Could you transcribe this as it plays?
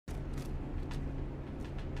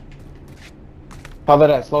Follow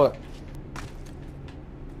that, slow it.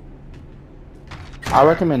 I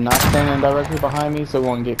recommend not standing directly behind me so we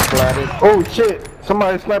won't get flatted. Oh shit!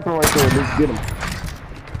 Somebody's sniping right there. Let's get him.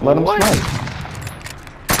 Let him What? snipe.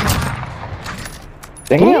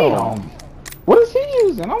 Damn! What is he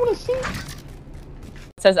using? I wanna see. It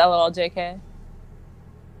says LOLJK.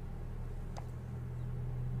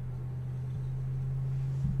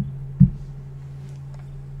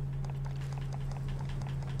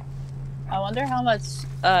 I wonder how much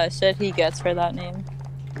shit he gets for that name.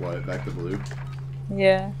 What, back to blue?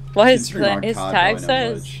 Yeah. Well, his tag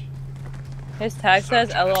says much. his tag says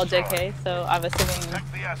LOLJK, so I'm assuming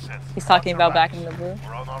he's talking about back in the blue.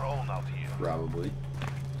 Probably.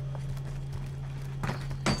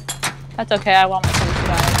 That's okay. I want my police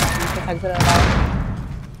guy protected at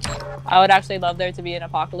all. I would actually love there to be an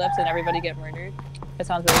apocalypse and everybody get murdered. It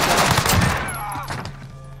sounds really good.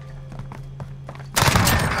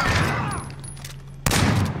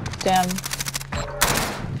 Damn.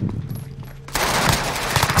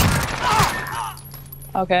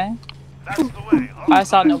 Okay. I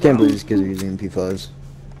saw no. I can't believe these kids are using MP5s.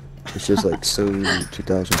 It's just like so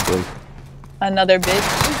 2012. Another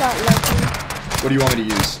bitch. We got lucky. What do you want me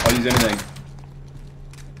to use? I'll use anything.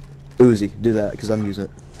 Uzi, do that because I'm using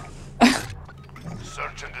it.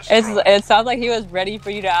 It sounds like he was ready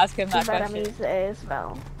for you to ask him that question. Use the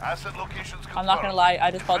ASL. I'm not gonna lie,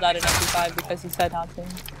 I just called out an MP5 because he said not to.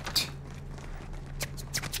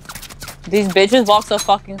 These bitches walk so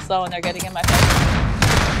fucking slow and they're getting in my face.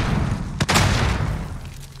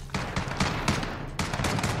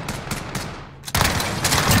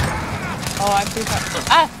 Oh, I'm too far.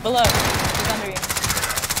 Ah! Below! He's under you.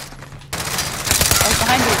 Oh, he's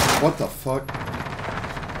behind you! What the fuck?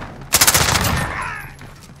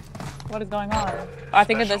 What is going on? Oh, I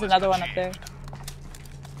think there's another one up there.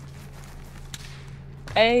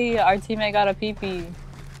 Hey, our teammate got a pee-pee.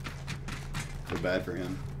 So bad for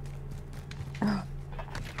him.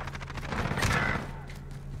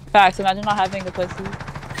 Facts, imagine not having a pussy.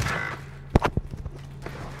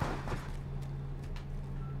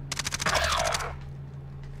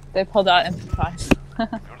 They pulled out MP5s. You're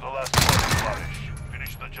the last one, Flourish.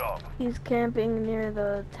 Finish the job. He's camping near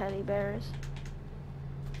the teddy bears.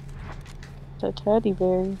 The teddy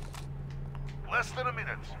bears. Less than a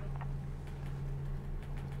minute.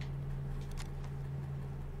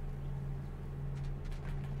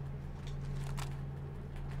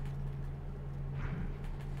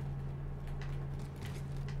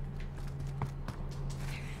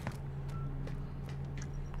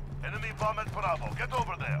 Enemy bomb at Bravo. Get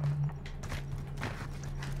over there.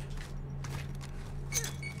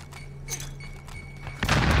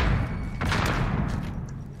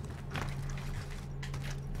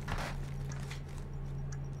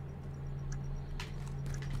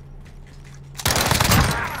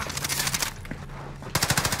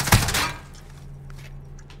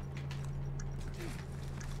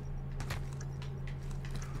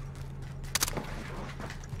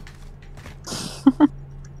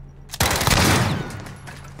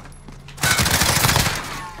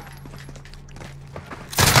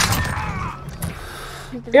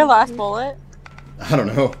 Your last bullet? I don't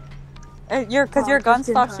know. Cause your gun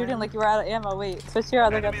stopped shooting like you were out of ammo. Wait, switch your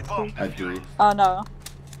other gun. I had 3. Oh no.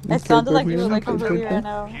 It sounded like you were like completely ran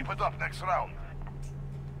out. Keep it up next round.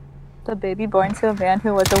 The baby born to a man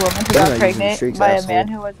who was a woman who got pregnant by a man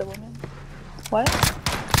who was a woman. What?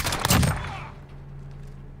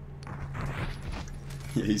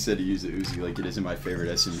 Yeah, he said he used the Uzi like it isn't my favorite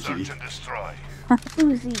SMG. Search and destroy.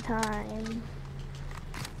 Uzi time.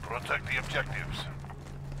 Protect the objectives.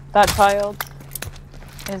 That child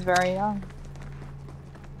is very young.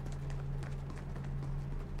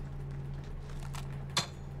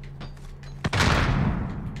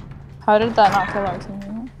 How did that not kill our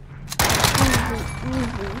teammate?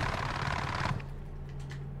 Uzi.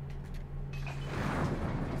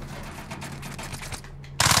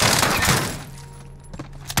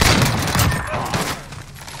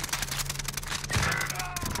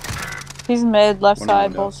 He's mid, left One side,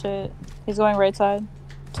 window. bullshit. He's going right side.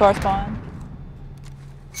 To our spawn.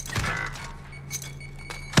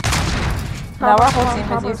 Now our whole team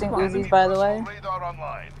is using Uzis, by the way. Radar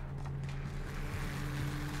online.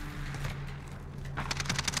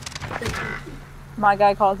 My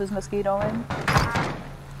guy calls his mosquito in.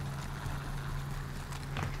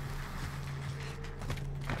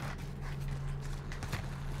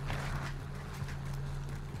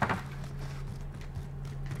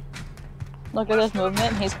 Look at this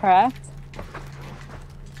movement, he's cracked.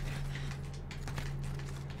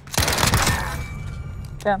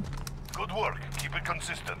 Damn. Good work. Keep it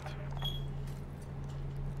consistent.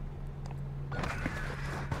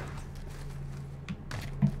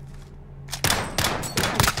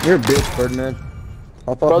 You're a bitch, Ferdinand.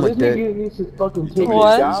 Hop Bro, off my this dick. nigga needs to fucking take a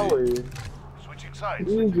What? shower. Switching sides.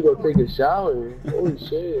 He needs to go take a shower. Holy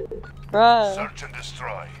shit. Bruh. Search and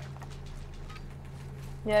destroy.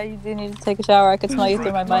 Yeah, you do need to take a shower. I could smell you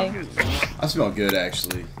through my mic. I smell good,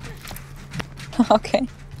 actually. Okay.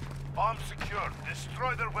 Bomb secured.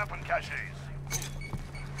 Destroy their weapon caches.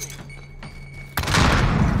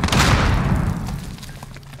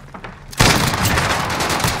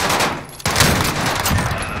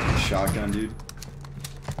 Shotgun, dude.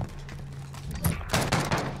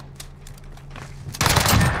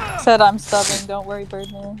 Said I'm stubborn. Don't worry,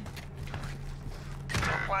 Birdman.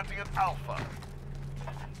 You're planting an alpha.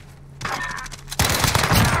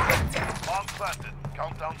 Bomb planted.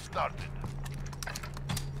 Countdown started.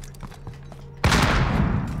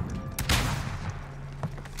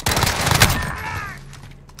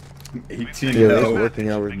 Yeah, 18-0. that's working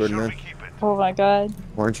hours, Make sure Birdman. we keep it. Oh my god.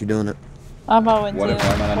 Why aren't you doing it? I'm Owen What too. if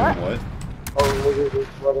I'm not doing what?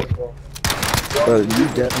 You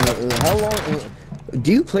definitely. How long?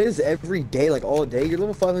 Do you play this every day, like all day? You're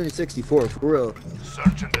level 564, for real.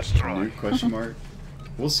 Search and destroy. New question mark?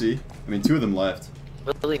 We'll see. I mean, 2 of them left.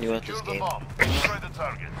 Really new at this Secure the game. bomb. Destroy the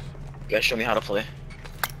targets. You guys show me how to play.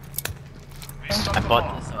 We stop I the bought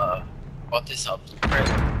bomb. this blueprint.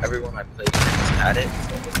 Everyone I played has had it.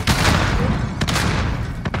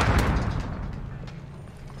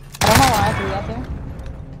 I don't know why I threw that there.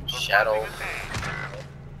 Shadow.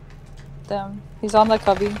 Damn. He's on the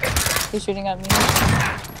cubby. He's shooting at me.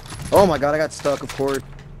 Oh my god, I got stuck, of course.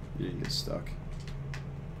 You didn't get stuck.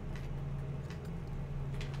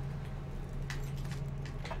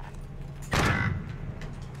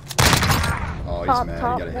 Oh, he's Top, mad.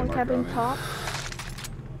 top, He got a hit one marker cabin on me. top.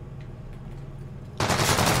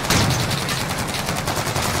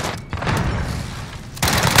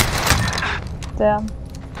 Damn.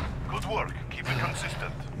 Good work. Keep it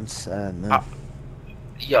consistent. I'm sad, man.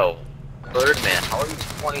 Yo, Birdman, how are you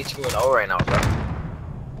 22-0 right now, bro?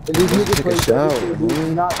 These niggas Take play a shower, shit. He's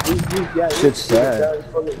man. not, yeah, Shit's sad. he's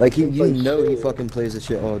fucking- Like, you play know he shit. fucking plays this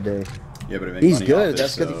shit all day. Yeah, but it makes He's money good, off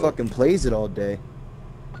that's it, because he so- fucking plays it all day.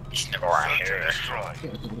 He's never right Search and here.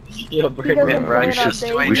 destroy. Yo, Birdman, bro, play you it should all day.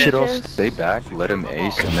 join We should all Because- stay back, let him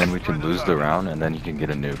ace, and then we can lose the round, and then he can get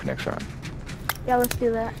a nuke next round. Yeah, let's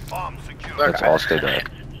do that. Bomb secured. Let's all stay back.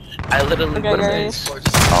 I literally Okay, Let him guys.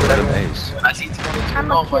 ace. I'll let him ace. I see 22.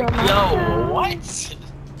 I'ma I'm like, kill yo, myself. what?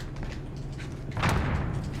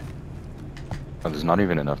 Oh, there's not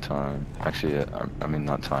even enough time. Actually, I mean,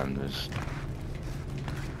 not time, there's...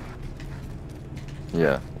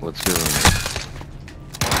 Yeah, let's do it.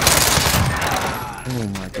 Oh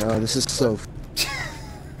my god, this is so...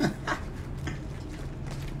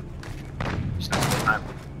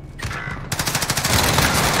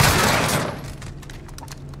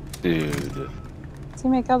 Dude,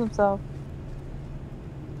 Teammate killed himself.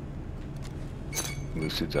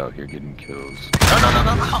 Lucid's out here getting kills. No.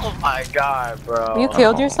 Oh my god, bro. You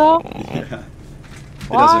killed yourself? Yeah. It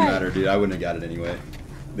Why? doesn't matter, dude. I wouldn't have got it anyway.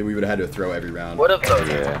 Then we would have had to throw every round. What if though?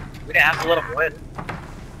 Yeah. We didn't have to let him win.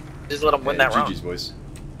 Just let him win that round. GG's, boys.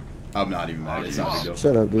 I'm not even mad. It's not a big deal.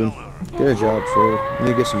 Shut up, dude. Get a job, Phil. You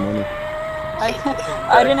need to get some money.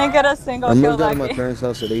 I didn't get a single I kill moved out that of my game. parents'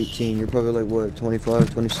 house at 18. You're probably like, what,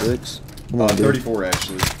 25, 26? Come on, dude. 34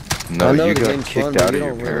 actually. No, I know you the got game's kicked fun, but out you of your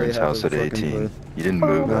don't really parents' have house to at fucking 18. move. You didn't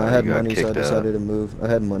move No, I out, had you got money, so I kicked decided out. to move. I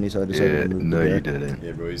had money, so I decided Yeah, to move. no, Yeah. you didn't.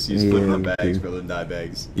 Yeah, bro. He's flipping Yeah, them bags, dude. bro. Them die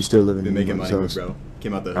bags. You still living Been in making your money, mom's bro. house.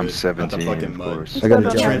 Came out the hood. I'm Out the 17, fucking of mud. course. I got a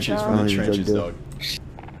Still job. Trenches, I from don't the even trenches, joke, dog.